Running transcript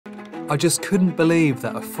I just couldn't believe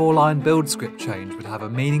that a 4-line build script change would have a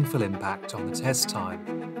meaningful impact on the test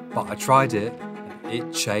time. But I tried it, and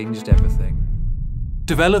it changed everything.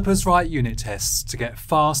 Developers write unit tests to get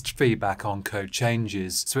fast feedback on code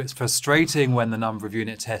changes, so it's frustrating when the number of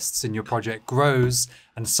unit tests in your project grows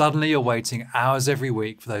and suddenly you're waiting hours every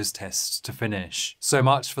week for those tests to finish. So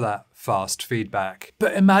much for that fast feedback.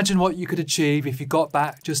 But imagine what you could achieve if you got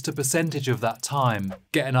back just a percentage of that time.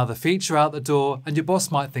 Get another feature out the door and your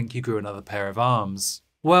boss might think you grew another pair of arms.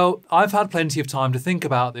 Well, I've had plenty of time to think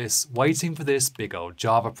about this, waiting for this big old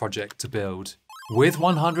Java project to build. With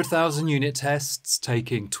 100,000 unit tests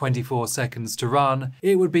taking 24 seconds to run,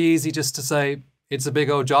 it would be easy just to say, it's a big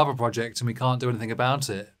old Java project and we can't do anything about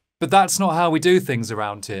it. But that's not how we do things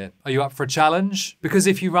around here. Are you up for a challenge? Because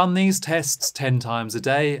if you run these tests 10 times a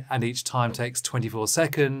day and each time takes 24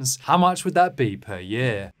 seconds, how much would that be per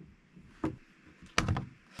year?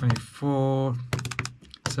 24,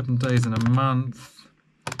 7 days in a month.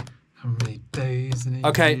 How many days in a year?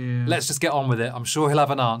 Okay, let's just get on with it. I'm sure he'll have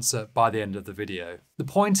an answer by the end of the video. The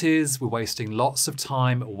point is, we're wasting lots of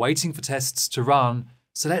time waiting for tests to run,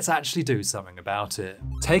 so let's actually do something about it.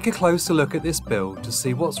 Take a closer look at this build to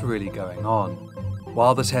see what's really going on.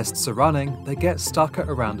 While the tests are running, they get stuck at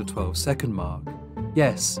around the 12-second mark.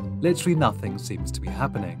 Yes, literally nothing seems to be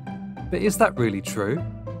happening. But is that really true?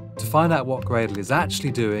 To find out what Gradle is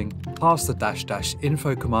actually doing, pass the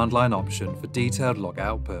 --info command line option for detailed log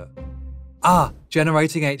output.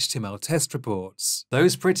 Generating HTML test reports.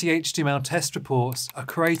 Those pretty HTML test reports are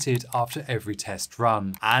created after every test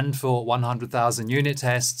run. And for 100,000 unit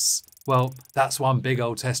tests, well, that's one big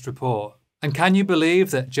old test report. And can you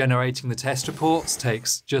believe that generating the test reports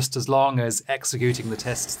takes just as long as executing the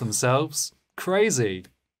tests themselves? Crazy.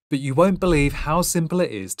 But you won't believe how simple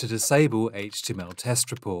it is to disable HTML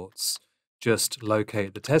test reports. Just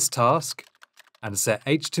locate the test task and set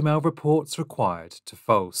HTML reports required to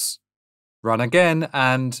false. Run again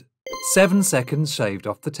and 7 seconds shaved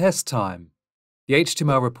off the test time. The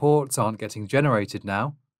HTML reports aren't getting generated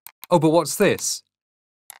now. Oh, but what's this?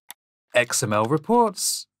 XML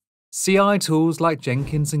reports. CI tools like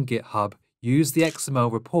Jenkins and GitHub use the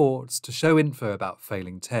XML reports to show info about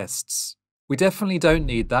failing tests. We definitely don't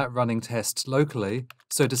need that running tests locally,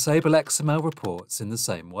 so disable XML reports in the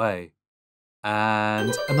same way.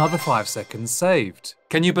 And another 5 seconds saved.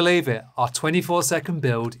 Can you believe it? Our 24-second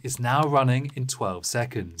build is now running in 12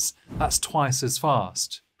 seconds. That's twice as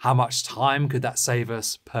fast. How much time could that save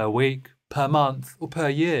us per week, per month, or per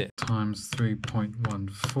year? Times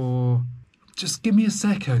 3.14. Just give me a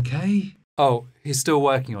sec, okay? Oh, he's still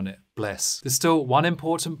working on it, bless. There's still one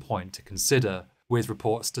important point to consider. With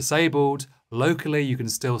reports disabled, locally you can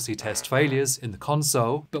still see test failures in the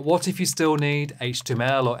console, but what if you still need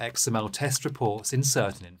HTML or XML test reports in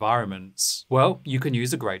certain environments? Well, you can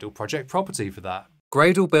use a Gradle project property for that.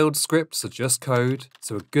 Gradle build scripts are just code,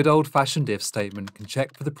 so a good old-fashioned if statement can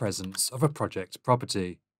check for the presence of a project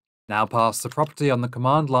property. Now pass the property on the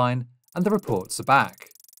command line, and the reports are back.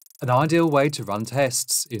 An ideal way to run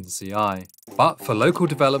tests in CI. But for local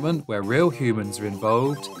development where real humans are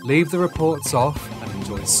involved, leave the reports off and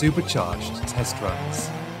enjoy supercharged test runs.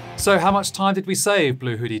 So how much time did we save,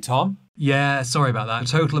 Blue Hoodie Tom? Yeah, sorry about that.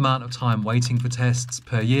 The total amount of time waiting for tests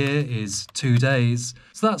per year is 2 days,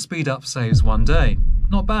 so that speed up saves 1 day.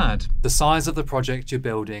 Not bad. The size of the project you're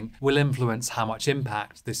building will influence how much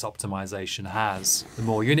impact this optimization has. The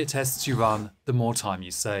more unit tests you run, the more time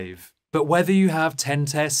you save. But whether you have 10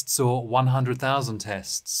 tests or 100,000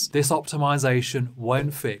 tests, this optimization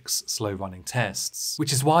won't fix slow running tests.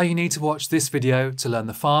 Which is why you need to watch this video to learn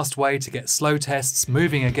the fast way to get slow tests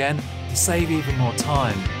moving again and save even more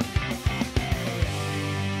time.